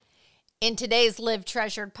In today's Live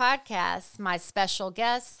Treasured podcast, my special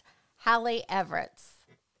guest, Hallie Everett.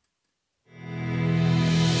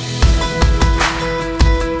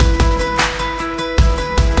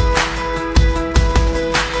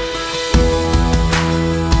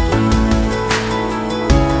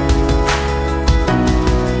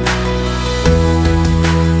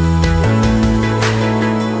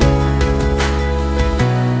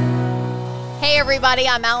 Everybody,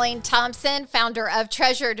 I'm Aline Thompson, founder of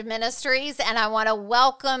Treasured Ministries, and I want to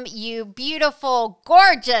welcome you beautiful,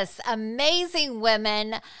 gorgeous, amazing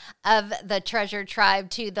women of the Treasured Tribe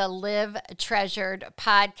to the Live Treasured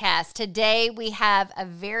podcast. Today, we have a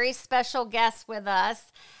very special guest with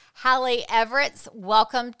us, Hallie Everett.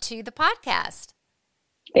 Welcome to the podcast.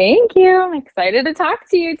 Thank you. I'm excited to talk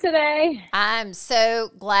to you today. I'm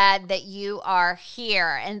so glad that you are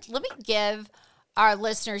here. And let me give our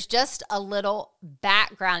listeners just a little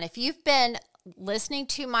background. If you've been listening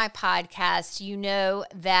to my podcast, you know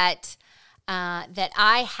that that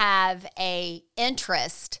I have a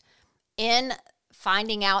interest in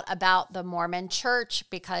finding out about the Mormon Church,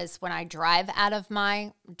 because when I drive out of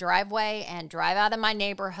my driveway and drive out of my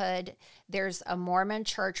neighborhood, there's a Mormon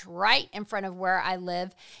church right in front of where I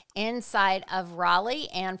live inside of Raleigh.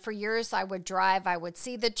 And for years I would drive, I would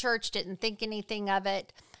see the church, didn't think anything of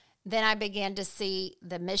it. Then I began to see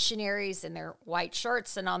the missionaries in their white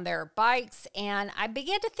shirts and on their bikes. And I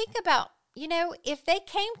began to think about, if they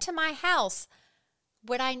came to my house,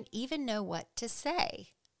 would I even know what to say?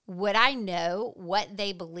 Would I know what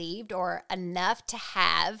they believed, or enough to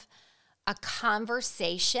have a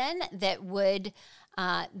conversation that would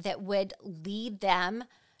lead them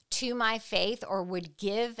to my faith, or would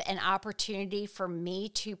give an opportunity for me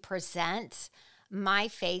to present my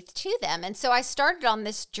faith to them? And so I started on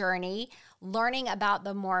this journey learning about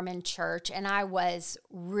the Mormon Church, and I was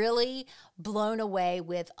really blown away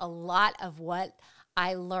with a lot of what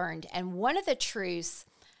I learned. And one of the truths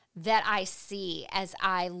that I see as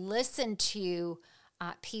I listen to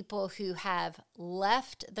people who have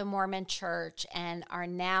left the Mormon Church and are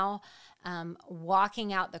now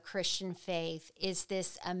walking out the Christian faith is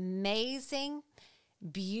this amazing,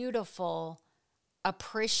 beautiful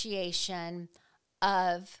appreciation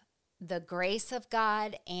of the grace of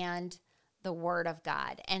God and the Word of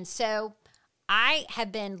God. And so I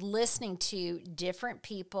have been listening to different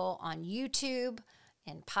people on YouTube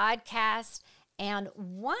and podcasts, and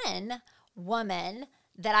one woman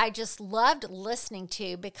that I just loved listening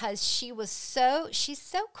to because she's so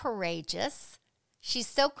courageous. She's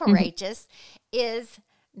so courageous, is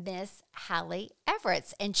Miss Hallie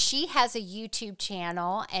Everett. And she has a YouTube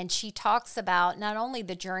channel, and she talks about not only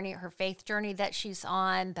the journey, her faith journey that she's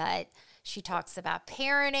on, but she talks about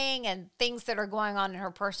parenting and things that are going on in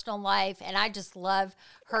her personal life. And I just love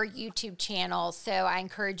her YouTube channel. So I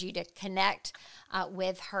encourage you to connect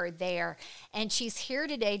with her there. And she's here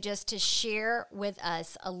today just to share with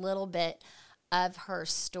us a little bit of her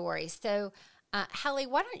story. So Hallie,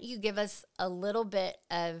 why don't you give us a little bit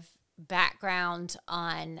of background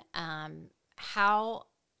on how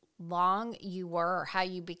long you were, or how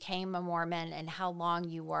you became a Mormon, and how long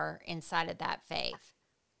you were inside of that faith?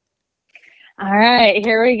 All right,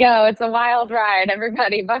 here we go. It's a wild ride.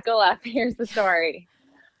 Everybody buckle up. Here's the story.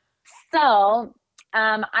 So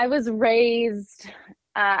I was raised,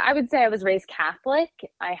 I would say I was raised Catholic.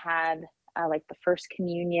 I had like the first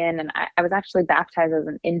communion, and I was actually baptized as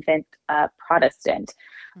an infant Protestant.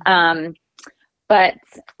 But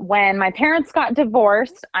when my parents got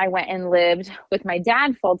divorced, I went and lived with my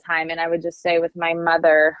dad full time, and I would just stay with my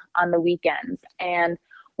mother on the weekends. And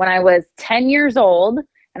when I was 10 years old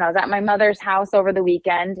and I was at my mother's house over the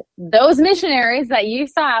weekend, those missionaries that you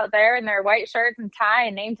saw out there in their white shirts and tie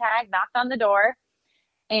and name tag knocked on the door,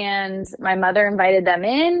 and my mother invited them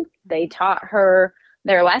in. They taught her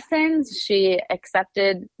their lessons. She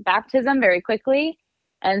accepted baptism very quickly.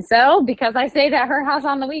 And so, because I stayed at her house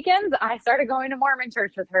on the weekends, I started going to Mormon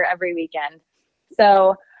church with her every weekend.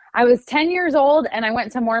 So I was 10 years old, and I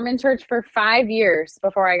went to Mormon church for 5 years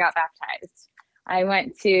before I got baptized. I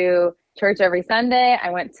went to church every Sunday.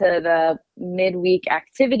 I went to the midweek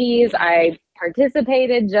activities. I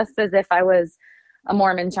participated just as if I was a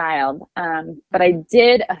Mormon child. But I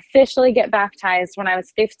did officially get baptized when I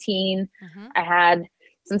was 15. I had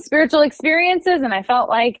some spiritual experiences, and I felt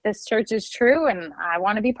like this church is true, and I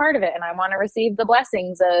want to be part of it, and I want to receive the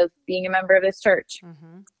blessings of being a member of this church.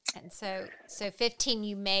 And so 15,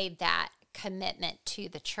 you made that commitment to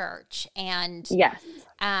the church, and yes,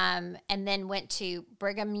 and then went to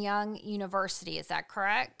Brigham Young University. Is that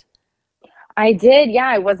correct? I did. Yeah,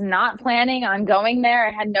 I was not planning on going there.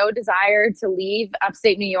 I had no desire to leave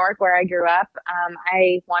upstate New York where I grew up.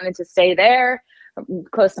 I wanted to stay there,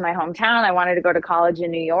 close to my hometown. I wanted to go to college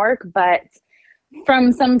in New York, but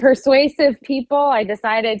from some persuasive people, I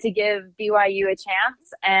decided to give BYU a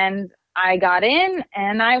chance, and I got in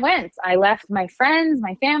and I went. I left my friends,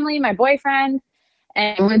 my family, my boyfriend,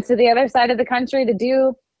 and went to the other side of the country to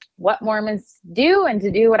do what Mormons do and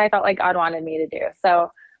to do what I felt like God wanted me to do.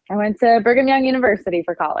 So I went to Brigham Young University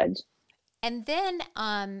for college. And then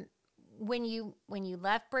when you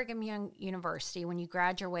left Brigham Young University, when you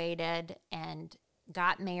graduated and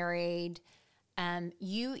got married,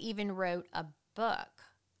 you even wrote a book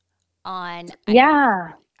on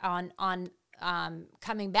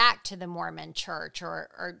coming back to the Mormon Church,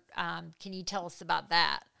 or can you tell us about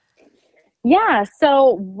that? Yeah.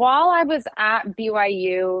 So while I was at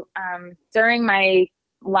BYU, during my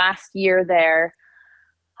last year there,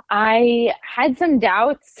 I had some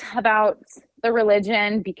doubts about the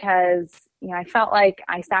religion because, I felt like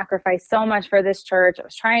I sacrificed so much for this church. I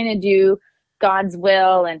was trying to do God's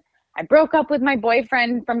will, and I broke up with my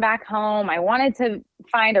boyfriend from back home. I wanted to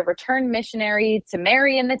find a returned missionary to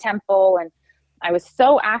marry in the temple, and I was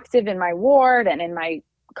so active in my ward and in my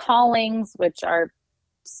callings, which are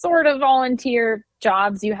sort of volunteer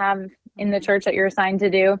jobs you have in the church that you're assigned to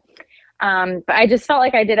do. But I just felt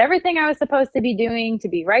like I did everything I was supposed to be doing to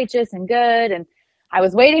be righteous and good. And I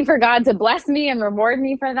was waiting for God to bless me and reward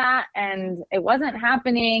me for that. And it wasn't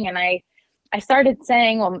happening. And I started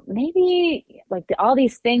saying, well, maybe like all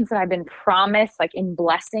these things that I've been promised, like in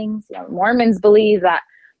blessings, Mormons believe that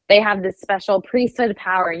they have this special priesthood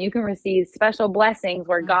power and you can receive special blessings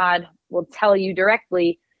where God will tell you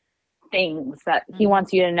directly things that he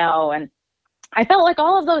wants you to know. And I felt like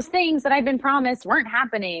all of those things that I've been promised weren't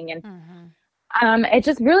happening. And it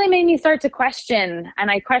just really made me start to question.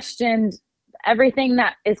 And I questioned everything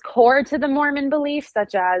that is core to the Mormon belief,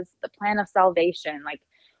 such as the plan of salvation, like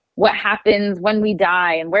what happens when we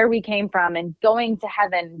die and where we came from and going to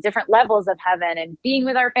heaven, different levels of heaven and being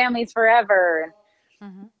with our families forever.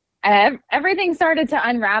 Everything started to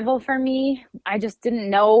unravel for me. I just didn't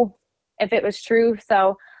know if it was true.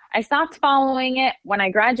 So I stopped following it. When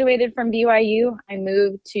I graduated from BYU, I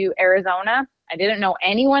moved to Arizona. I didn't know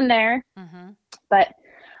anyone there, but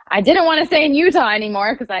I didn't want to stay in Utah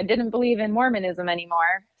anymore because I didn't believe in Mormonism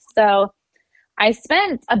anymore. So I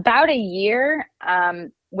spent about a year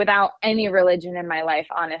without any religion in my life,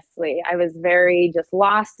 honestly. I was very just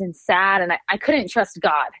lost and sad, and I couldn't trust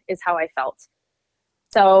God is how I felt.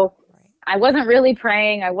 So I wasn't really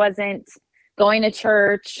praying. I wasn't going to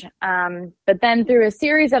church. But then through a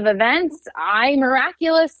series of events, I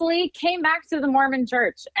miraculously came back to the Mormon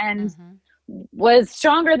church and was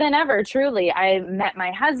stronger than ever, truly. I met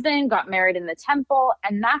my husband, got married in the temple,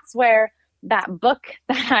 and that's where that book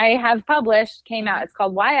that I have published came out. It's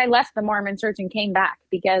called Why I Left the Mormon Church and Came Back,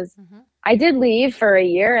 because I did leave for a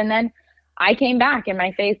year and then I came back and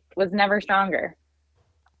my faith was never stronger.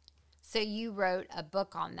 So you wrote a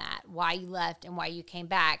book on that, why you left and why you came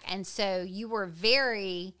back. And so you were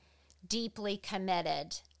very deeply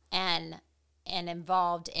committed and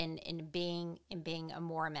involved in being a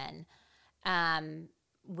Mormon,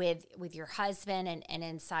 with your husband and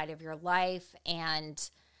inside of your life, and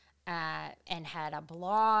had a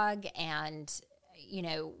blog and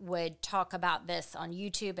would talk about this on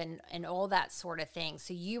YouTube and all that sort of thing.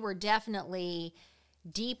 So you were definitely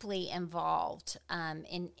deeply involved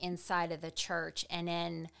inside of the church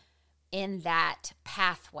and in that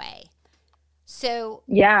pathway. So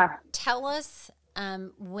tell us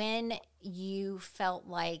when you felt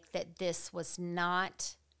like that this was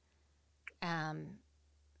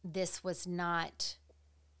not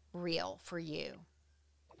real for you.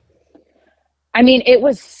 I mean, it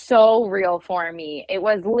was so real for me. It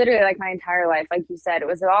was literally like my entire life. Like you said, it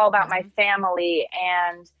was all about my family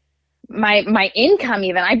and my income.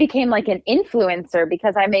 Even I became like an influencer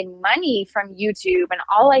because I made money from YouTube, and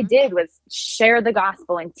all I did was share the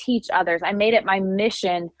gospel and teach others. I made it my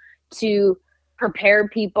mission to prepare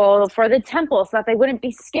people for the temple so that they wouldn't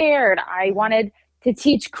be scared. I wanted to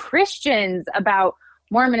teach Christians about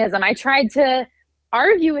Mormonism. I tried to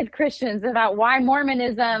argue with Christians about why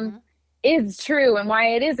Mormonism is true and why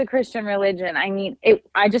it is a Christian religion. I mean,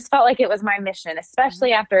 I just felt like it was my mission,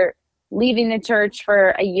 especially after leaving the church for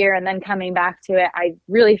a year and then coming back to it. I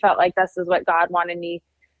really felt like this is what God wanted me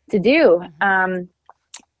to do. And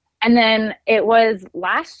then it was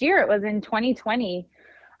last year, it was in 2020.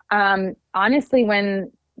 Honestly,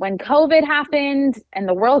 when COVID happened and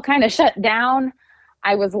the world kind of shut down,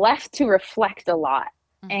 I was left to reflect a lot.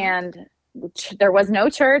 And there was no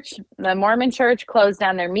church. The Mormon church closed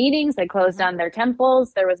down their meetings. They closed down their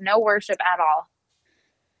temples. There was no worship at all.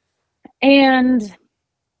 And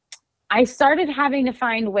I started having to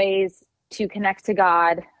find ways to connect to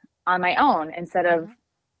God on my own instead of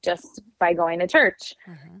just by going to church.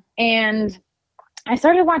 And I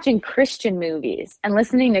started watching Christian movies and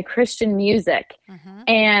listening to Christian music.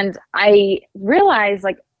 And I realized,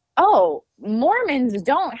 like, oh, Mormons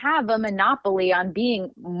don't have a monopoly on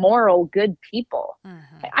being moral, good people.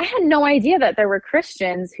 I had no idea that there were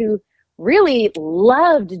Christians who really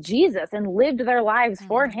loved Jesus and lived their lives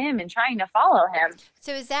for him and trying to follow him.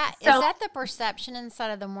 So is that the perception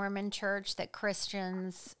inside of the Mormon church, that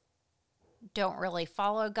Christians don't really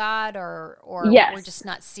follow God, or yes, we're just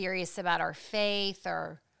not serious about our faith?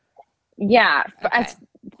 Or yeah, okay.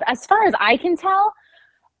 as far as I can tell,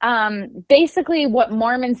 basically what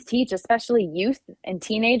Mormons teach, especially youth and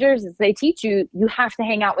teenagers, is they teach you have to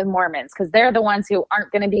hang out with Mormons because they're the ones who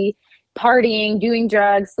aren't going to be partying, doing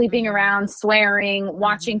drugs, sleeping around, swearing,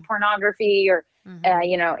 watching pornography, or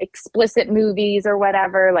explicit movies or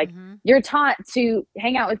whatever. Like, you're taught to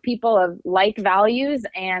hang out with people of like values,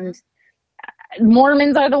 and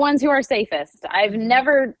Mormons are the ones who are safest. I've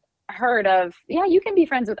never heard of, you can be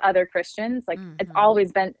friends with other Christians. Like, it's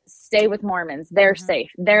always been, stay with Mormons. They're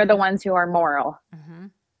safe. They're the ones who are moral.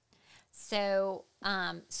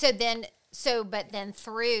 But then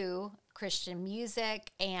through Christian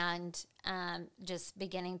music and just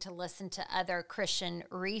beginning to listen to other Christian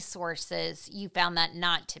resources, you found that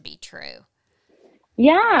not to be true.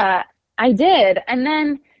 Yeah, I did. And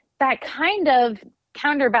then that kind of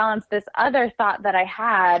counterbalanced this other thought that I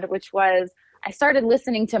had, which was, I started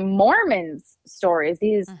listening to Mormons' stories,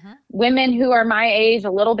 these women who are my age,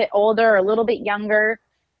 a little bit older, a little bit younger,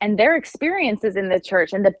 and their experiences in the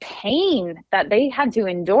church and the pain that they had to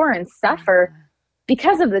endure and suffer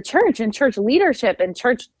because of the church and church leadership and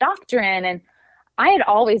church doctrine. And I had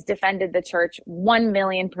always defended the church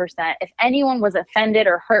 1,000,000%. If anyone was offended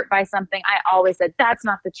or hurt by something, I always said, that's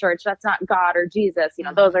not the church. That's not God or Jesus.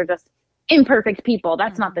 Those are just imperfect people.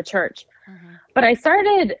 That's not the church. But I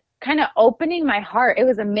started kind of opening my heart. It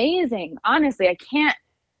was amazing. Honestly, I can't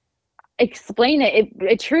explain it.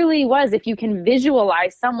 It truly was. If you can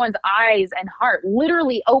visualize someone's eyes and heart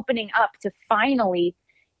literally opening up to finally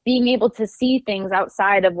being able to see things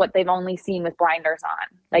outside of what they've only seen with blinders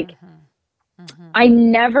on. Like, I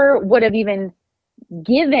never would have even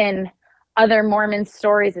given other Mormon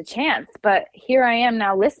stories a chance, but here I am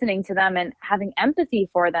now listening to them and having empathy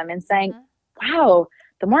for them and saying, wow,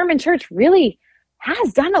 the Mormon church really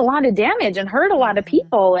has done a lot of damage and hurt a lot of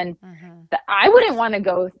people. And I wouldn't want to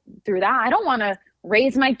go through that. I don't want to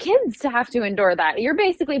raise my kids to have to endure that. You're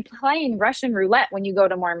basically playing Russian roulette when you go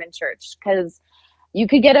to Mormon church, because you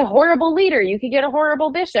could get a horrible leader, you could get a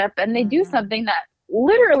horrible bishop, and they do something that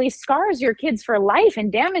literally scars your kids for life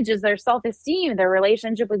and damages their self-esteem, their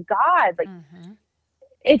relationship with God. Like,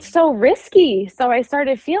 it's so risky. So I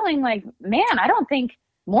started feeling like, man, I don't think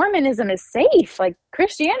Mormonism is safe. Like,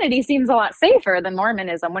 Christianity seems a lot safer than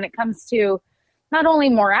Mormonism when it comes to not only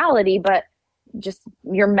morality, but just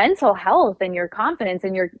your mental health and your confidence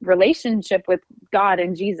and your relationship with God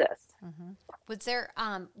and Jesus.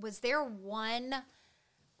 Was there one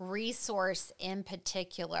resource in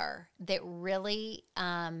particular that really,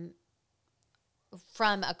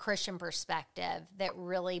 from a Christian perspective, that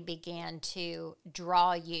really began to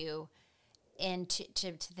draw you into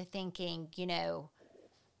the thinking,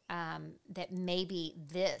 that maybe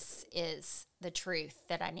this is the truth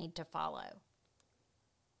that I need to follow?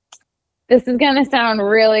 This is going to sound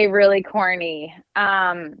really, really corny.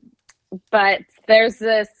 But there's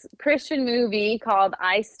this Christian movie called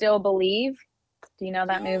I Still Believe. Do you know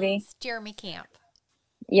that movie? Jeremy Camp.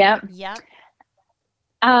 Yep.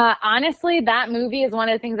 Honestly, that movie is one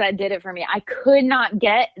of the things that did it for me. I could not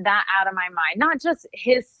get that out of my mind. Not just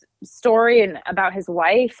his story and about his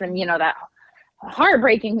wife and, that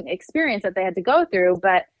heartbreaking experience that they had to go through,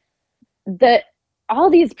 but all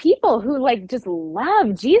these people who just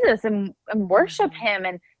love Jesus and worship him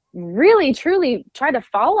and really truly try to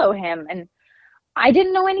follow him. And I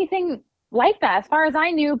didn't know anything like that. As far as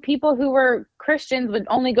I knew, people who were Christians would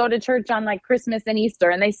only go to church on Christmas and Easter,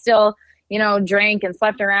 and they still, drank and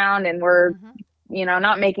slept around and were,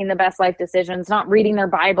 not making the best life decisions, not reading their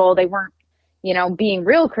Bible. They weren't, being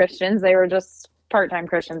real Christians. They were just part-time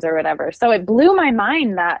Christians or whatever. So it blew my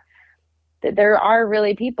mind that there are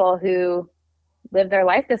really people who live their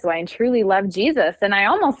life this way and truly love Jesus. And I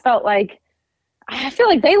almost felt like, I feel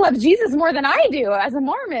like they love Jesus more than I do as a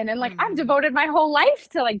Mormon. And I've devoted my whole life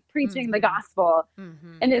to preaching the gospel.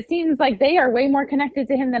 And it seems like they are way more connected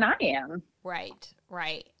to him than I am. Right.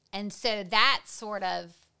 And so that sort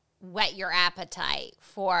of whet your appetite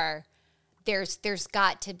for there's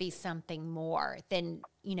got to be something more than,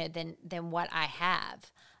 than what I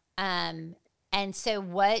have. And so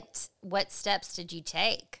what steps did you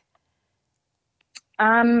take?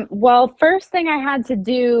 Well, first thing I had to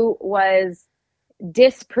do was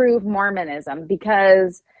disprove Mormonism,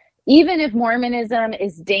 because even if Mormonism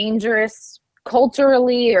is dangerous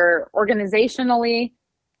culturally or organizationally,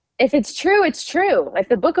 if it's true, it's true. If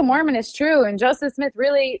the Book of Mormon is true and Joseph Smith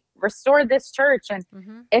really restored this church, and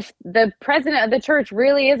if the president of the church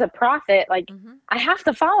really is a prophet, like I have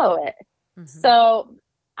to follow it. So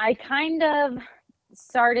I kind of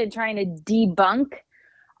started trying to debunk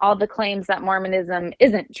all the claims that Mormonism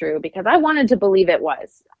isn't true, because I wanted to believe it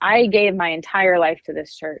was. I gave my entire life to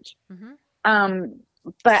this church. But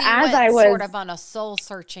so as I was sort of on a soul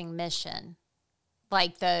searching mission,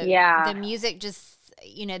 like the music just,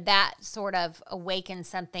 that sort of awakened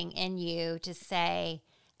something in you to say,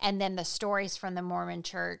 and then the stories from the Mormon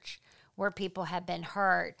church where people have been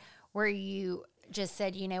hurt, where you just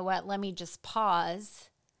said, you know what, let me just pause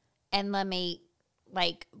and let me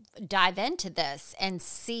dive into this and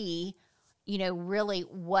see, really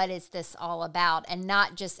what is this all about, and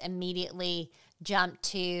not just immediately jump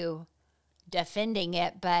to defending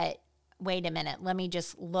it, but wait a minute, let me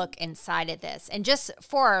just look inside of this. And just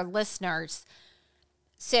for our listeners,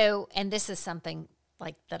 so, and this is something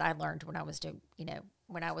that I learned when I was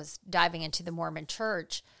when I was diving into the Mormon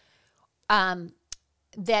church,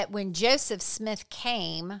 that when Joseph Smith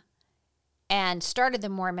came and started the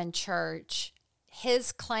Mormon church,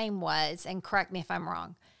 his claim was, and correct me if I'm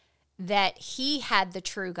wrong, that he had the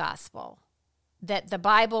true gospel, that the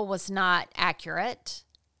Bible was not accurate,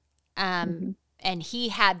 and he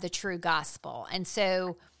had the true gospel. And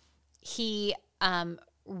so he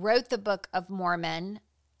wrote the Book of Mormon,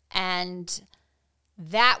 and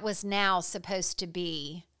that was now supposed to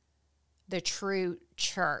be the true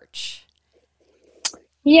church.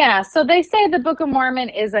 Yeah, so they say the Book of Mormon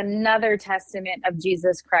is another testament of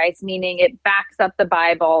Jesus Christ, meaning it backs up the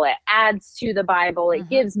Bible, it adds to the Bible, it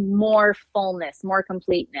gives more fullness, more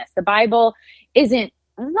completeness. The Bible isn't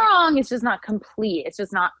wrong, it's just not complete, it's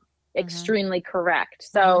just not extremely correct.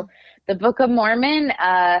 So the Book of Mormon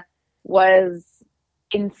was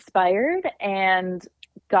inspired, and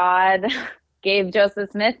God gave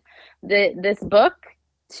Joseph Smith this book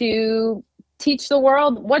to teach the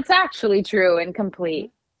world what's actually true and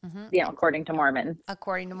complete, according to Mormons.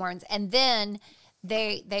 According to Mormons. And then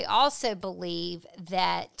they also believe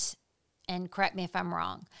that, and correct me if I'm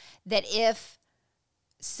wrong, that if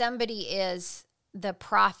somebody is the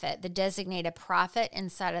prophet, the designated prophet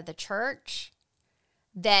inside of the church,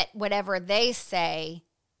 that whatever they say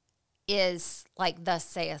is like, thus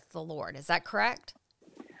saith the Lord. Is that correct?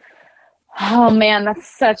 Oh man, that's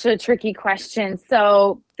such a tricky question.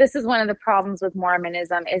 So this is one of the problems with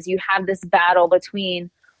Mormonism, is you have this battle between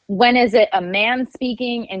when is it a man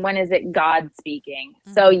speaking and when is it God speaking.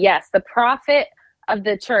 So yes, the prophet of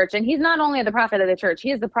the church, and he's not only the prophet of the church,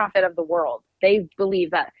 he is the prophet of the world. They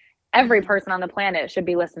believe that every person on the planet should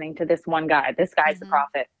be listening to this one guy. This guy's the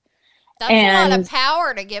prophet. That's a lot of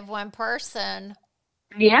power to give one person.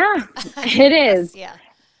 Yeah, it is. Yeah.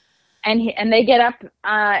 And they get up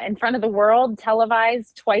in front of the world,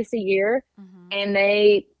 televised twice a year, and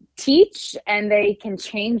they teach, and they can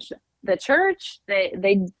change the church.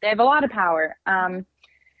 They have a lot of power.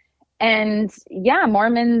 And yeah,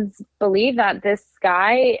 Mormons believe that this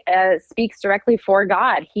guy speaks directly for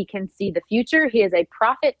God. He can see the future. He is a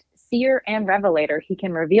prophet, seer, and revelator. He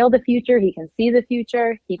can reveal the future. He can see the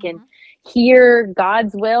future. He can hear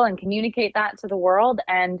God's will and communicate that to the world.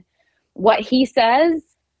 And what he says,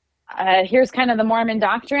 here's kind of the Mormon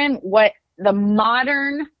doctrine, what the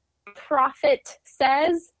modern prophet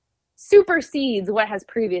says supersedes what has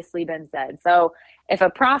previously been said. So if a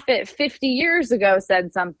prophet 50 years ago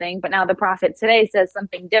said something, but now the prophet today says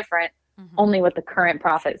something different, only what the current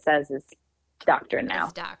prophet says is doctrine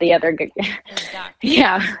now. The other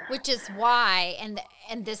yeah. Which is why,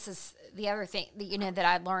 and this is the other thing that, that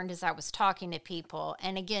I learned as I was talking to people.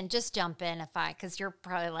 And again, just jump in because you're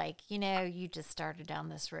probably like, you just started down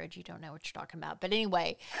this road. You don't know what you're talking about. But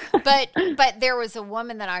anyway, but there was a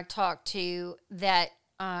woman that I talked to that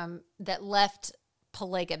left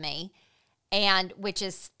polygamy, and which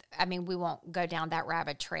is, we won't go down that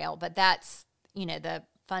rabbit trail, but that's, the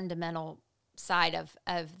fundamental side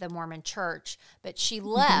of the Mormon church. But she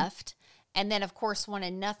left, and then of course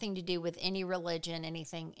wanted nothing to do with any religion,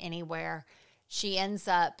 anything, anywhere. She ends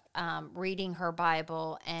up reading her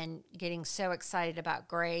Bible and getting so excited about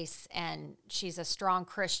grace, and she's a strong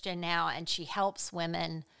Christian now, and she helps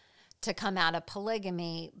women to come out of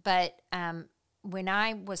polygamy. But when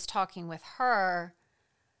I was talking with her,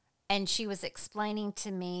 and she was explaining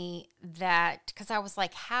to me that, because I was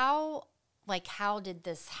like, how did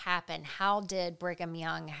this happen? How did Brigham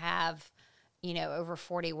Young have, over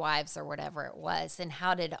 40 wives or whatever it was? And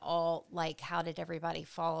how did everybody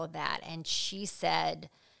follow that? And she said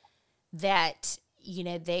that,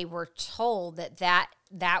 they were told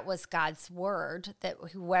that was God's word,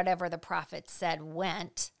 that whatever the prophet said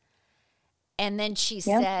went. And then she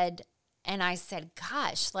said, and I said,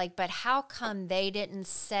 gosh, but how come they didn't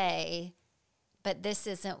say, but this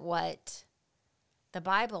isn't what the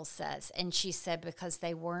Bible says? And she said, because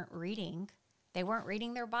they weren't reading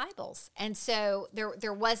their Bibles. And so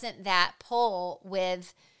there wasn't that pull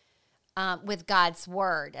with God's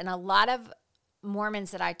word. And a lot of Mormons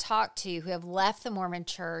that I talk to who have left the Mormon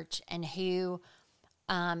church and who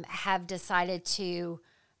have decided to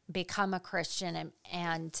become a Christian,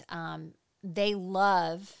 and they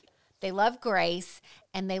love grace,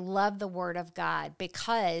 and they love the Word of God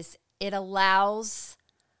because it allows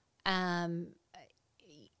them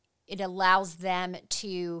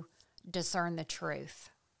to discern the truth.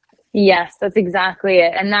 Yes, that's exactly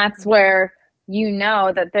it. And that's where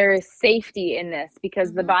that there is safety in this,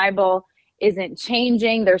 because the Bible isn't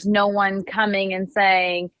changing. There's no one coming and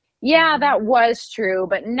saying, yeah, that was true,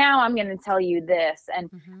 but now I'm going to tell you this. And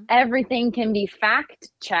everything can be fact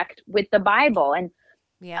checked with the Bible. And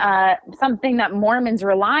something that Mormons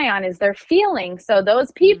rely on is their feelings. So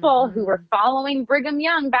those people who were following Brigham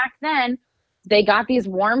Young back then, they got these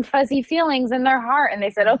warm, fuzzy feelings in their heart. And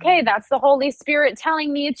they said, okay, that's the Holy Spirit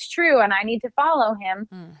telling me it's true and I need to follow him.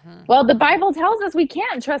 Well, the Bible tells us we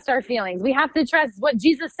can't trust our feelings. We have to trust what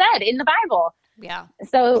Jesus said in the Bible. Yeah.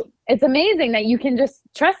 So it's amazing that you can just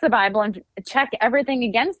trust the Bible and check everything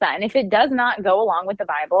against that. And if it does not go along with the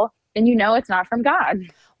Bible, then it's not from God.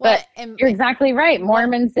 Well, but you're exactly right.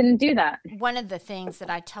 Mormons didn't do that. One of the things that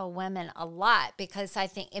I tell women a lot, because I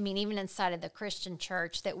think, even inside of the Christian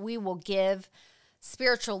church, that we will give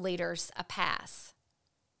spiritual leaders a pass,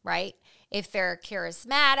 right? If they're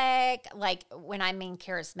charismatic, when I mean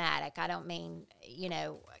charismatic, I don't mean,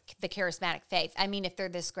 the charismatic faith. I mean, if they're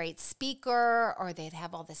this great speaker or they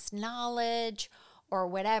have all this knowledge or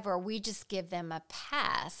whatever, we just give them a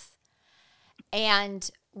pass. And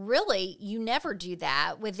really, you never do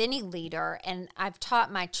that with any leader. And I've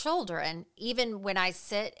taught my children, even when I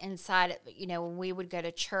sit inside, when we would go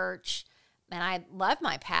to church, and I love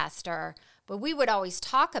my pastor, but we would always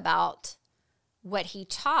talk about what he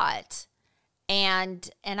taught. And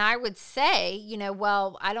I would say,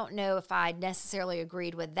 well, I don't know if I necessarily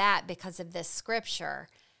agreed with that because of this scripture.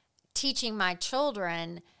 Teaching my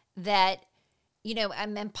children that,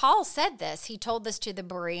 and Paul said this. He told this to the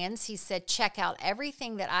Bereans. He said, check out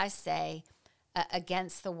everything that I say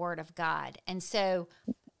against the word of God. And so,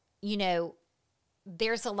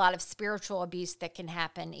 there's a lot of spiritual abuse that can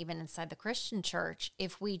happen even inside the Christian church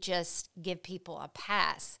if we just give people a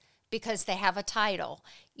pass because they have a title.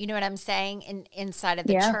 You know what I'm saying? Inside of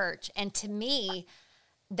the church. And to me,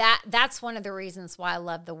 that's one of the reasons why I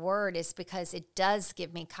love the word, is because it does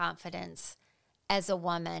give me confidence as a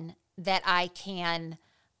woman that I can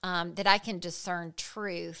discern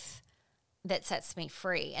truth that sets me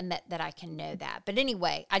free, and that I can know that. But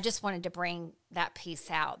anyway, I just wanted to bring that piece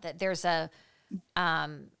out, that there's an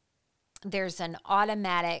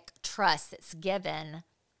automatic trust that's given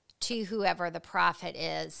to whoever the prophet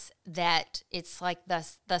is, that it's like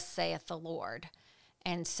thus saith the Lord.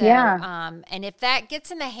 And so, and if that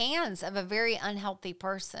gets in the hands of a very unhealthy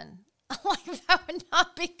person, that would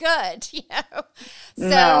not be good,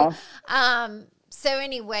 So, no. So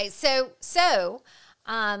anyway, so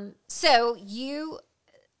you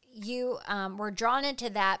were drawn into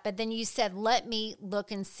that, but then you said, let me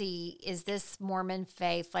look and see, is this Mormon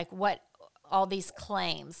faith, what all these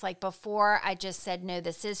claims, before I just said, no,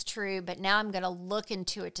 this is true, but now I'm going to look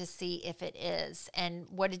into it to see if it is. And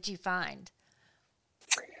what did you find?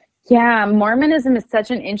 Yeah, Mormonism is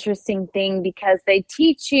such an interesting thing because they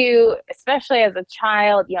teach you, especially as a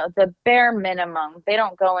child, the bare minimum. They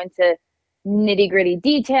don't go into nitty-gritty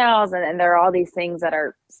details, and there are all these things that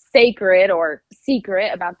are sacred or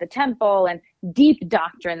secret about the temple, and deep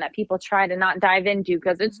doctrine that people try to not dive into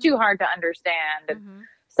because it's too hard to understand.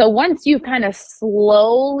 So once you've kind of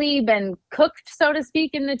slowly been cooked, so to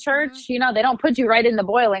speak, in the church, they don't put you right in the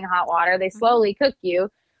boiling hot water. They slowly cook you.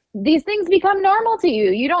 These things become normal to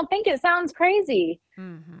you. You don't think it sounds crazy.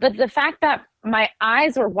 But the fact that my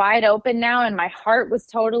eyes were wide open now and my heart was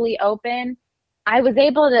totally open, I was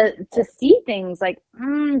able to see things like,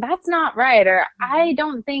 that's not right. Or I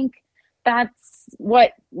don't think that's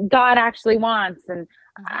what God actually wants. And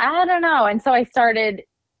I don't know. And so I started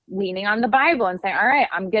leaning on the Bible and saying, all right,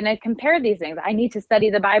 I'm going to compare these things. I need to study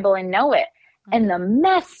the Bible and know it. And the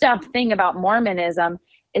messed up thing about Mormonism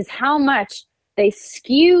is how much they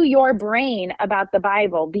skew your brain about the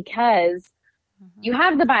Bible, because you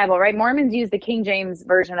have the Bible, right? Mormons use the King James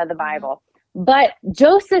version of the Bible, but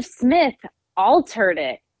Joseph Smith altered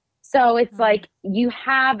it. So it's like you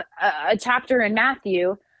have a chapter in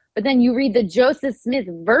Matthew, but then you read the Joseph Smith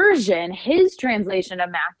version, his translation of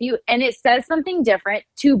Matthew, and it says something different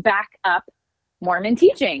to back up Mormon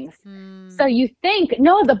teachings. So you think,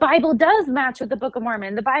 no, the Bible does match with the Book of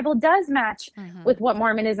Mormon. The Bible does match with what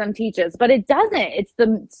Mormonism teaches, but it doesn't. It's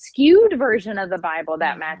the skewed version of the Bible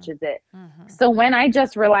that matches it. So when I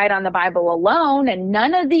just relied on the Bible alone and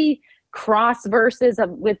none of the cross verses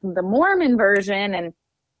with the Mormon version and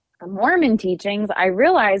the Mormon teachings, I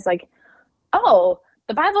realized like, oh,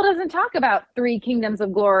 the Bible doesn't talk about 3 kingdoms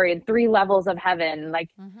of glory and 3 levels of heaven. Like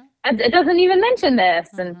it doesn't even mention this.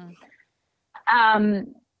 And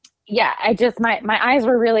yeah, I just, my eyes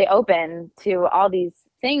were really open to all these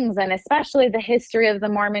things, and especially the history of the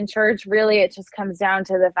Mormon church. Really, it just comes down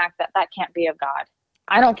to the fact that that can't be of God.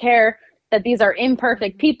 I don't care that these are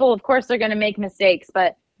imperfect people. Of course, they're going to make mistakes,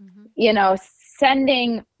 but you know,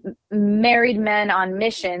 sending married men on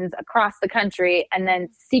missions across the country and then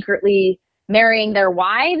secretly marrying their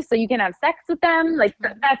wives so you can have sex with them, like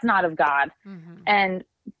that's not of God. And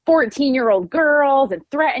 14-year-old girls and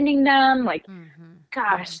threatening them, like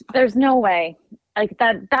gosh, there's no way. Like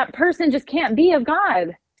that person just can't be of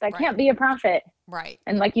God. That can't be a prophet. Right.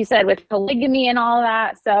 And like you said, with polygamy and all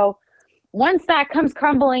that. So once that comes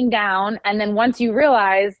crumbling down, and then once you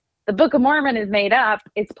realize the Book of Mormon is made up,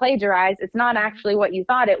 it's plagiarized, it's not actually what you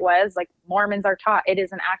thought it was, like Mormons are taught it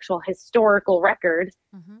is an actual historical record.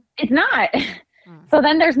 It's not. So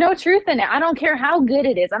then there's no truth in it. I don't care how good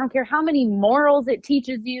it is. I don't care how many morals it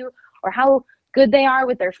teaches you or how good they are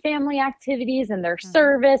with their family activities and their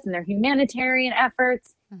service and their humanitarian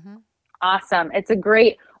efforts. Awesome. It's a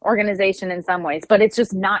great organization in some ways, but it's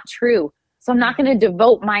just not true. So I'm not going to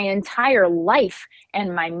devote my entire life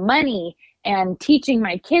and my money and teaching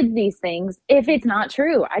my kids these things if it's not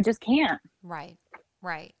true. I just can't. Right.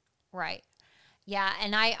 Yeah,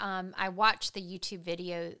 and I watched the YouTube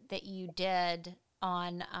video that you did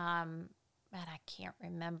on and I can't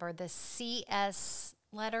remember the CS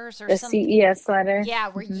letters or the something. CES letter. Yeah,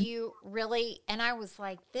 where you really, and I was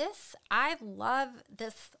like, I love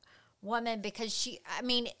this woman because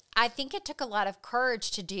I think it took a lot of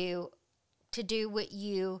courage to do what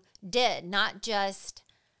you did, not just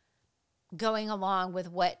going along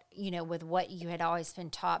with what you had always been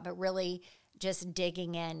taught, but really just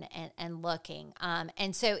digging in and looking.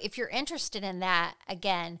 And so if you're interested in that,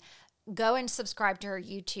 again, go and subscribe to her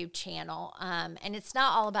YouTube channel. And it's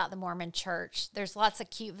not all about the Mormon church. There's lots of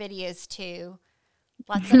cute videos too.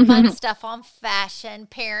 Lots of fun stuff on fashion,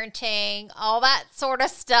 parenting, all that sort of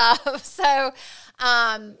stuff. So,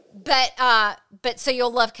 but so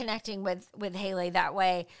you'll love connecting with Haley that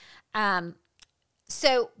way.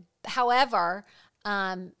 However,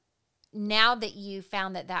 now that you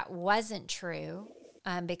found that wasn't true,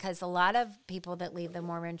 because a lot of people that leave the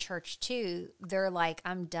Mormon church too, they're like,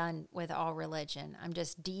 I'm done with all religion. I'm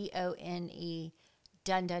just DONE,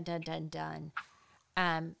 done.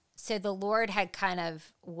 So the Lord had kind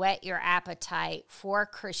of whet your appetite for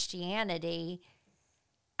Christianity,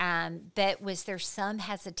 but was there some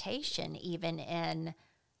hesitation even in,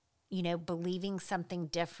 believing something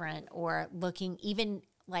different or looking even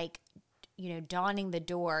like, donning the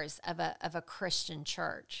doors of a Christian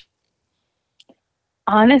church?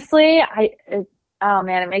 Honestly, oh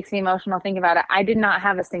man, it makes me emotional thinking about it. I did not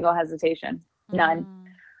have a single hesitation. None.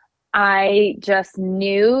 I just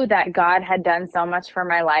knew that God had done so much for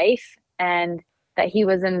my life and that he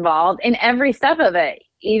was involved in every step of it,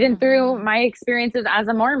 even through my experiences as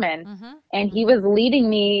a Mormon. And he was leading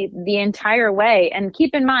me the entire way. And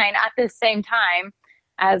keep in mind, at the same time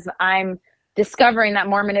as I'm discovering that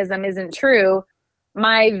Mormonism isn't true,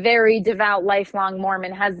 my very devout, lifelong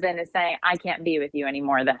Mormon husband is saying, I can't be with you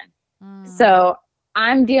anymore then. So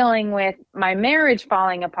I'm dealing with my marriage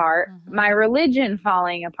falling apart, my religion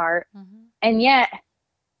falling apart. And yet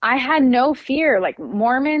I had no fear. Like,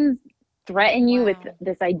 Mormons threaten you with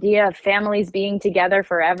this idea of families being together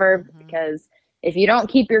forever, because if you don't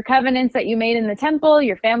keep your covenants that you made in the temple,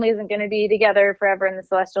 your family isn't going to be together forever in the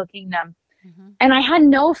celestial kingdom. And I had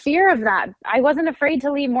no fear of that. I wasn't afraid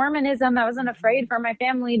to leave Mormonism. I wasn't afraid for my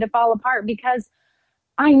family to fall apart, because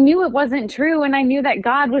I knew it wasn't true, and I knew that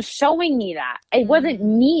God was showing me that. It wasn't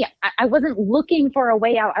me. I wasn't looking for a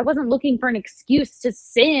way out. I wasn't looking for an excuse to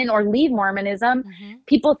sin or leave Mormonism.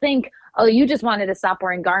 People think, oh, you just wanted to stop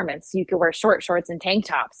wearing garments so you could wear short shorts and tank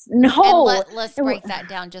tops. No. And let's break that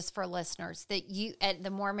down just for listeners, that you, at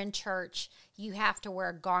the Mormon church, you have to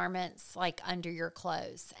wear garments like under your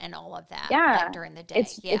clothes and all of that, like during the day.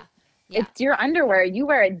 It's your underwear. You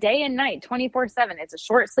wear it day and night, 24/7. It's a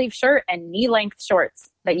short sleeve shirt and knee length shorts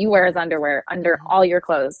that you wear as underwear under all your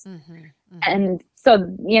clothes. And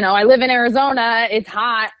so, you know, I live in Arizona. It's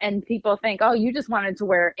hot, and people think, oh, you just wanted to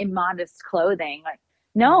wear immodest clothing. Like,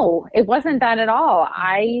 no, it wasn't that at all.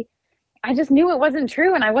 I just knew it wasn't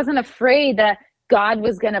true, and I wasn't afraid that God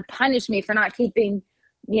was going to punish me for not keeping,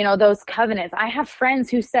 you know, those covenants. I have friends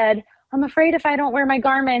who said, I'm afraid if I don't wear my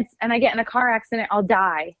garments and I get in a car accident, I'll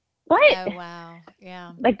die. What? Oh, wow.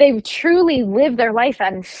 Yeah. Like, they truly live their life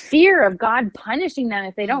in fear of God punishing them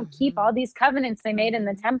if they don't keep all these covenants they made in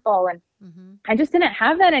the temple. And I just didn't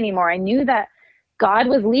have that anymore. I knew that God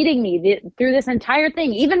was leading me through this entire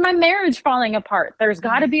thing, even my marriage falling apart. There's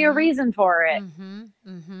got to be a reason for it.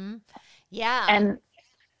 Yeah. And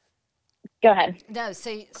go ahead. No,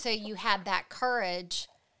 so you had that courage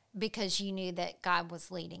because you knew that God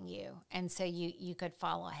was leading you, and so you could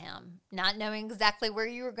follow him, not knowing exactly where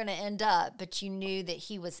you were going to end up, but you knew that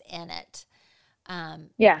he was in it.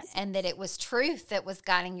 Yes. And that it was truth that was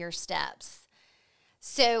guiding your steps.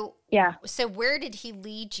 So, So where did he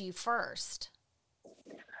lead you first?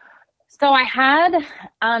 So I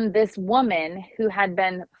had this woman who had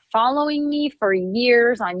been following me for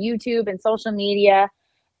years on YouTube and social media,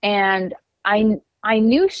 and I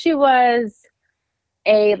knew she was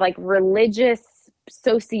a like religious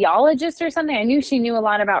sociologist or something. I knew she knew a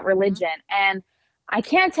lot about religion, and I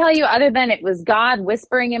can't tell you other than it was God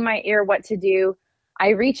whispering in my ear what to do. I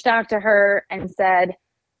reached out to her and said,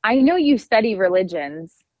 I know you study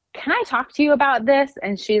religions. Can I talk to you about this?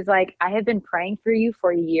 And she's like, I have been praying for you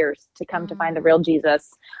for years to come to find the real Jesus.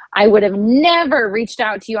 I would have never reached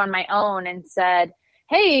out to you on my own and said,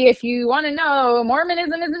 hey, if you want to know,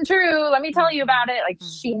 Mormonism isn't true, let me tell you about it. Like,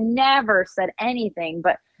 she never said anything,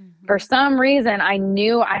 but for some reason I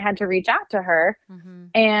knew I had to reach out to her.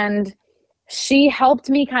 And she helped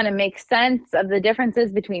me kind of make sense of the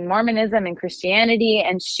differences between Mormonism and Christianity.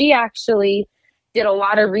 And she actually did a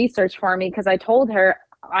lot of research for me, because I told her,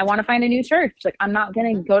 I want to find a new church. Like, I'm not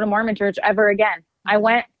going to go to Mormon church ever again. I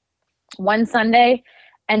went one Sunday,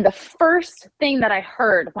 and the first thing that I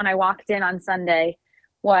heard when I walked in on Sunday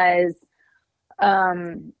was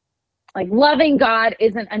like, loving God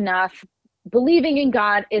isn't enough. Believing in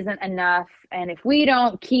God isn't enough. And if we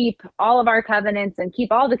don't keep all of our covenants and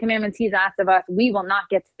keep all the commandments he's asked of us, we will not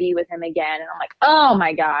get to be with him again. And I'm like, oh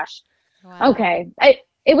my gosh. Wow. Okay.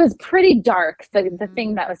 It was pretty dark, the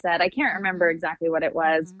thing that was said. I can't remember exactly what it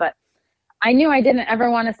was, but I knew I didn't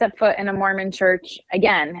ever want to step foot in a Mormon church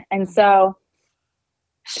again. And so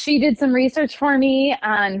she did some research for me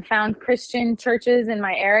and found Christian churches in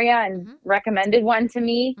my area and recommended one to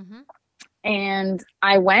me. And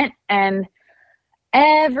I went, and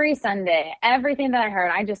every Sunday, everything that I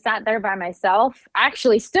heard, I just sat there by myself. I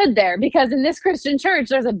actually stood there, because in this Christian church,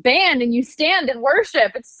 there's a band and you stand and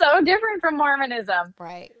worship. It's so different from Mormonism.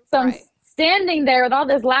 Right. So I'm standing there with all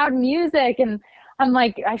this loud music, and I'm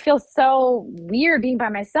like, I feel so weird being by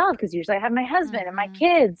myself, because usually I have my husband and my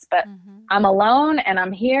kids, but I'm alone and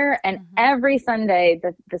I'm here. And every Sunday,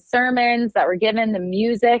 the sermons that were given, the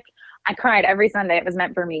music, I cried every Sunday. It was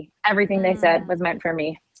meant for me. Everything they said was meant for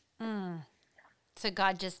me. So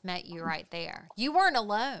God just met you right there. You weren't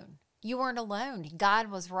alone. You weren't alone.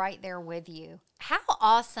 God was right there with you. How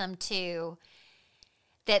awesome, too,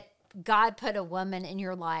 that God put a woman in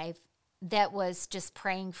your life that was just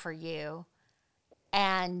praying for you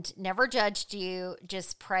and never judged you,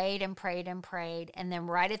 just prayed and prayed and prayed. And then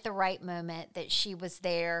right at the right moment that she was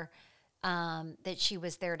there,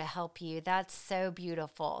 to help you. That's so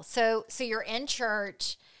beautiful. So you're in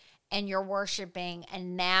church and you're worshiping,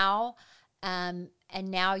 and now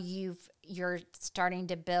you're starting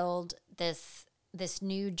to build this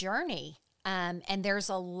new journey. And there's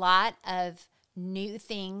a lot of new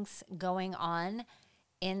things going on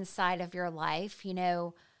inside of your life,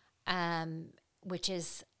 which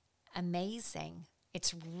is amazing.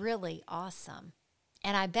 It's really awesome.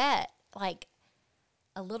 And I bet, like,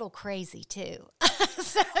 a little crazy too.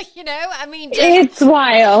 So, it's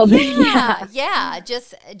wild. Yeah.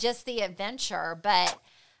 Just the adventure, but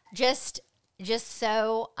just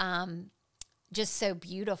so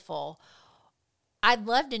beautiful. I'd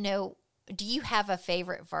love to know, do you have a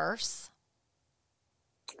favorite verse?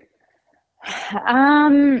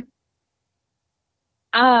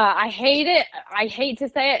 I hate it. I hate to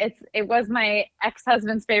say it. It was my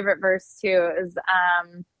ex-husband's favorite verse too. It was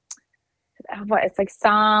what, it's like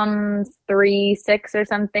Psalms 3:6 or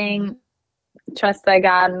something. Mm-hmm. Trust thy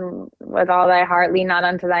God with all thy heart, lean not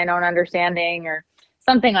unto thine own understanding, or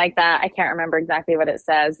something like that. I can't remember exactly what it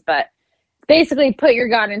says, but basically put your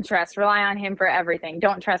God in trust, rely on him for everything.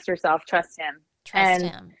 Don't trust yourself, trust him. Trust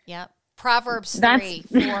And him. Yep. Proverbs that's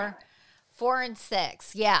 4 and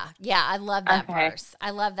 6. Yeah. Yeah. I love that okay. verse. I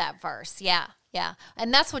love that verse. Yeah. Yeah.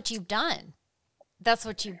 And that's what you've done. That's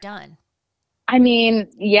what you've done. I mean,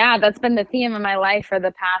 yeah, that's been the theme of my life for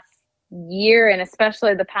the past year, and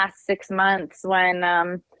especially the past 6 months when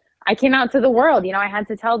I came out to the world. I had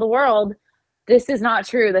to tell the world, this is not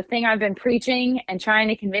true. The thing I've been preaching and trying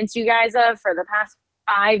to convince you guys of for the past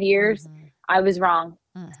 5 years, Mm-hmm. I was wrong.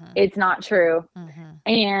 Mm-hmm. It's not true. Mm-hmm.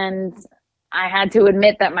 And I had to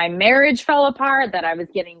admit that my marriage fell apart, that I was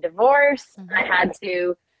getting divorced. Mm-hmm. I had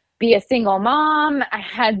to be a single mom. I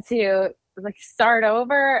had to start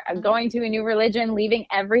over, Mm-hmm. going to a new religion, leaving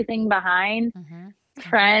everything behind. Mm-hmm.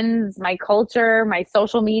 Friends, my culture, my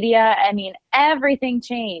social media. I mean, everything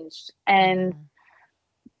changed. And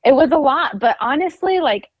Mm-hmm. it was a lot. But honestly,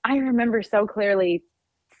 I remember so clearly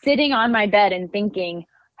sitting on my bed and thinking,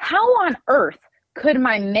 how on earth could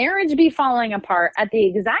my marriage be falling apart at the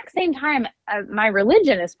exact same time as my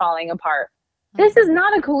religion is falling apart? This is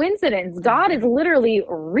not a coincidence. God is literally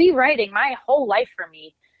rewriting my whole life for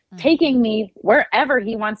me, taking me wherever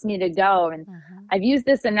he wants me to go. And I've used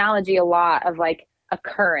this analogy a lot of like a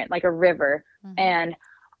current, like a river. And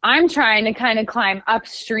I'm trying to kind of climb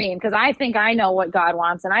upstream because I think I know what God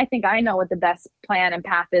wants and I think I know what the best plan and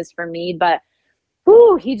path is for me. But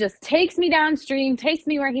he just takes me downstream, takes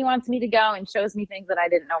me where he wants me to go, and shows me things that I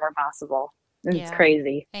didn't know were possible. And it's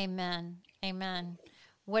crazy. Amen. Amen.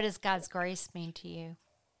 What does God's grace mean to you?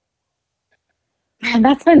 And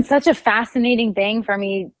that's been such a fascinating thing for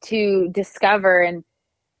me to discover. And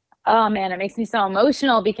oh man, it makes me so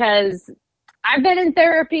emotional because I've been in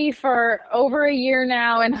therapy for over a year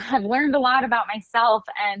now, and I've learned a lot about myself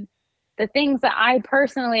and the things that I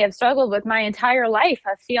personally have struggled with my entire life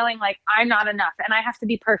of feeling like I'm not enough and I have to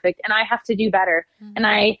be perfect and I have to do better and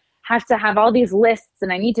I have to have all these lists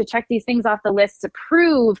and I need to check these things off the list to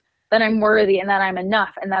prove that I'm worthy and that I'm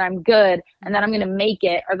enough and that I'm good and that I'm going to make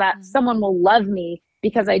it or that someone will love me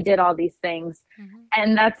because I did all these things.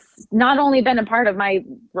 And that's not only been a part of my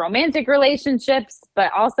romantic relationships,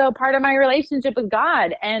 but also part of my relationship with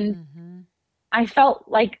God. And I felt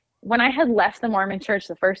like when I had left the Mormon church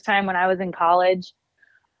the first time when I was in college,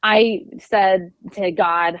 I said to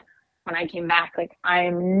God when I came back, like,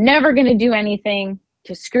 I'm never going to do anything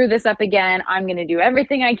to screw this up again. I'm going to do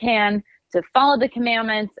everything I can to follow the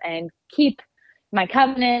commandments and keep my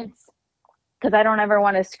covenants because I don't ever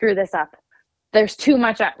want to screw this up. There's too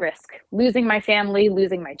much at risk. Losing my family,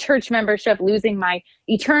 losing my church membership, losing my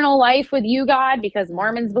eternal life with you, God, because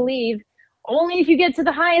Mormons believe only if you get to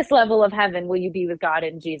the highest level of heaven will you be with God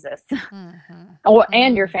and Jesus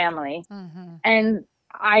and your family. And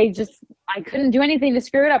I couldn't do anything to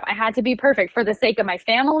screw it up. I had to be perfect for the sake of my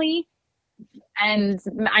family. And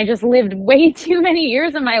I just lived way too many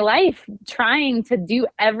years of my life trying to do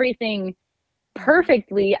everything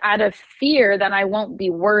perfectly out of fear that I won't be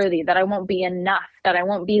worthy, that I won't be enough, that I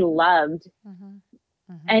won't be loved.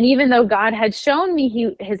 And even though God had shown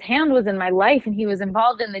me his hand was in my life and he was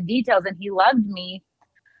involved in the details and he loved me,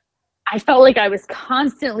 I felt like I was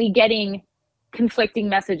constantly getting conflicting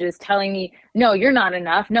messages telling me, no, you're not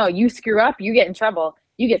enough. No, you screw up, you get in trouble.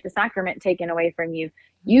 You get the sacrament taken away from you.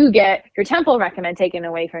 You get your temple recommend taken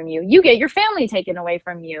away from you. You get your family taken away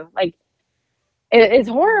from you. Like, it's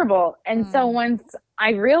horrible. And so once I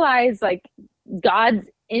realized like God's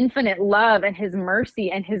infinite love and his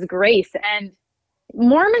mercy and his grace, and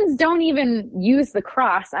Mormons don't even use the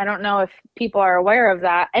cross. I don't know if people are aware of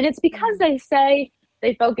that. And it's because they say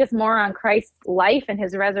they focus more on Christ's life and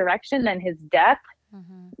his resurrection than his death.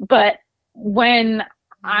 But when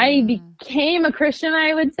I became a Christian,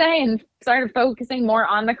 I would say, and started focusing more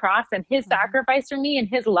on the cross and his sacrifice for me and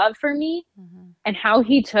his love for me and how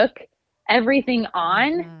he took everything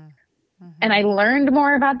on, and I learned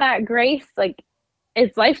more about that grace, like,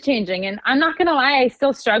 it's life-changing. And I'm not gonna lie, I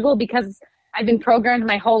still struggle because I've been programmed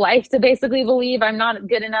my whole life to basically believe I'm not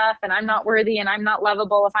good enough and I'm not worthy and I'm not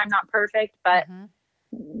lovable if I'm not perfect. But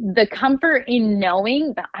the comfort in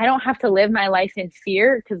knowing that I don't have to live my life in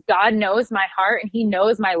fear because God knows my heart and he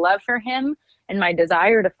knows my love for him and my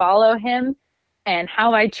desire to follow him and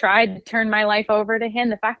how I tried to turn my life over to him.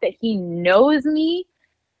 The fact that he knows me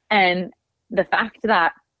and the fact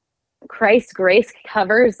that Christ's grace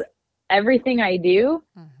covers everything I do,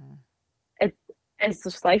 it's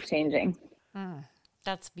just life-changing.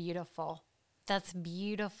 That's beautiful. That's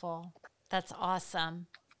beautiful. That's awesome.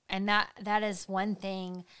 And that is one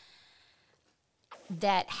thing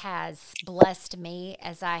that has blessed me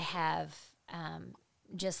as I have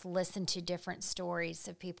just listened to different stories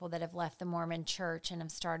of people that have left the Mormon church and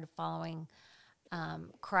have started following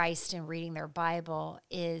Christ and reading their Bible,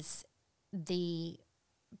 is the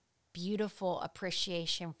beautiful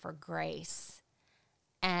appreciation for grace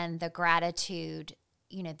and the gratitude,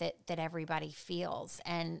 you know, that everybody feels.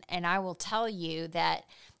 And I will tell you that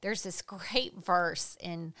there's this great verse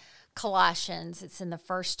in Colossians. It's in the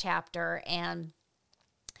first chapter, and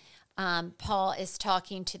Paul is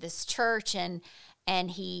talking to this church, and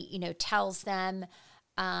he, you know, tells them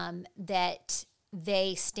that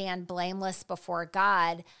they stand blameless before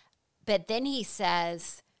God. But then he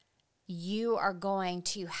says, you are going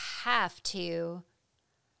to have to,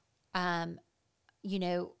 you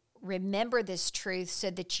know, remember this truth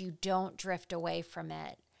so that you don't drift away from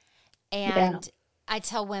it. And I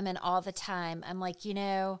tell women all the time, I'm like, you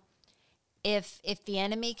know, if the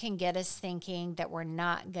enemy can get us thinking that we're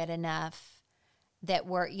not good enough, that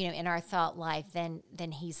we're, you know, in our thought life, then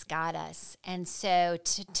he's got us. And so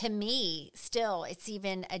to me, still, it's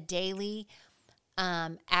even a daily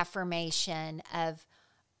affirmation of,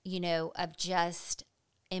 you know, of just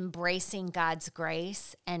embracing God's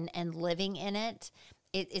grace and living in it.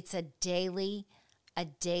 It's a daily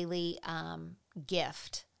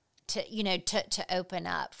gift to, you know, to open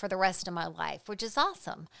up for the rest of my life, which is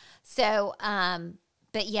awesome. So,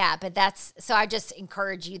 but that's, so I just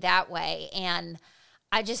encourage you that way. And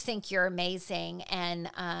I just think you're amazing. And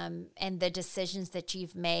the decisions that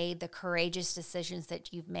you've made, the courageous decisions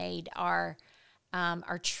that you've made are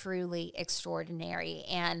truly extraordinary.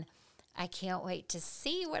 And I can't wait to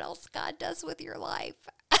see what else God does with your life.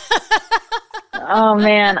 Oh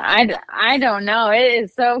man, I don't know. It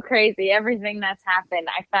is so crazy, everything that's happened.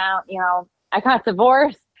 I found, you know, I got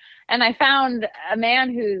divorced, and I found a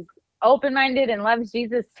man who's open-minded and loves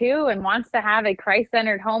Jesus too, and wants to have a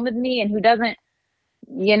Christ-centered home with me, and who doesn't,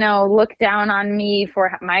 you know, look down on me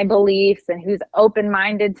for my beliefs, and who's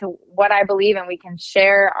open-minded to what I believe, and we can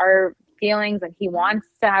share our feelings, and he wants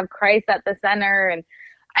to have Christ at the center. And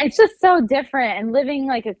it's just so different, and living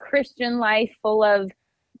like a Christian life full of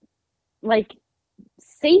like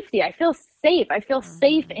safety. I feel safe. I feel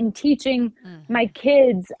safe in teaching my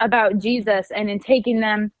kids about Jesus and in taking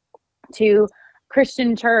them to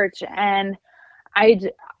Christian church. And I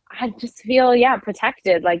just feel,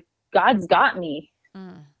 protected. Like God's got me.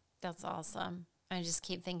 That's awesome. I just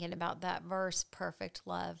keep thinking about that verse, perfect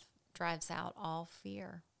love drives out all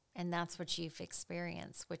fear. And that's what you've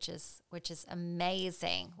experienced, which is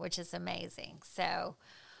amazing, So,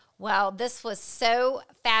 well, this was so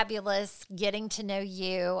fabulous getting to know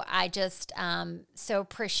you. I just so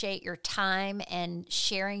appreciate your time and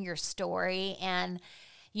sharing your story. And,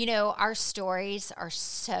 you know, our stories are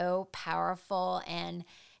so powerful. And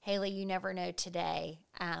Haley, you never know today,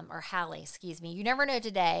 or Hallie, excuse me, you never know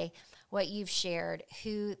today what you've shared,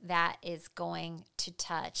 who that is going to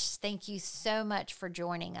touch. Thank you so much for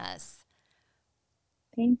joining us.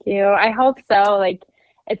 Thank you. I hope so. Like,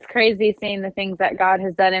 it's crazy seeing the things that God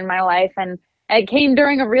has done in my life. And it came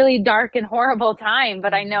during a really dark and horrible time,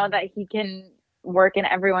 but I know that he can work in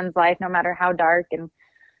everyone's life, no matter how dark and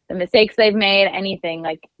the mistakes they've made, anything.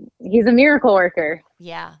 Like, he's a miracle worker.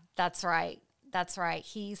 Yeah, that's right. That's right.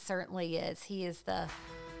 He certainly is. He is the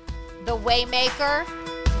way maker,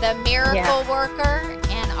 the miracle worker,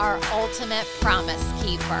 and our ultimate promise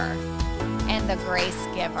keeper, and the grace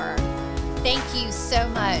giver. Thank you so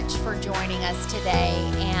much for joining us today.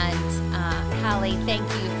 And Hallie, thank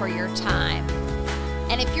you for your time.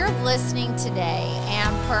 And if you're listening today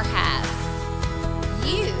and perhaps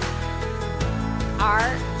you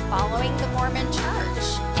are following the Mormon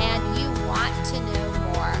Church and you want to know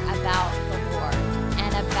more about the Lord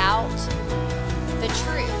and about the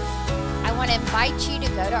truth, I want to invite you to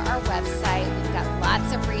go to our website. We've got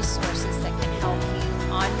lots of resources that can help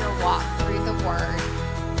you on your walk through the Word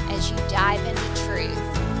as you dive into truth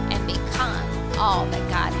and become all that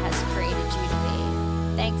God has created you to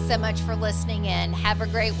be. Thanks so much for listening in. Have a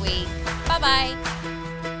great week. Bye-bye.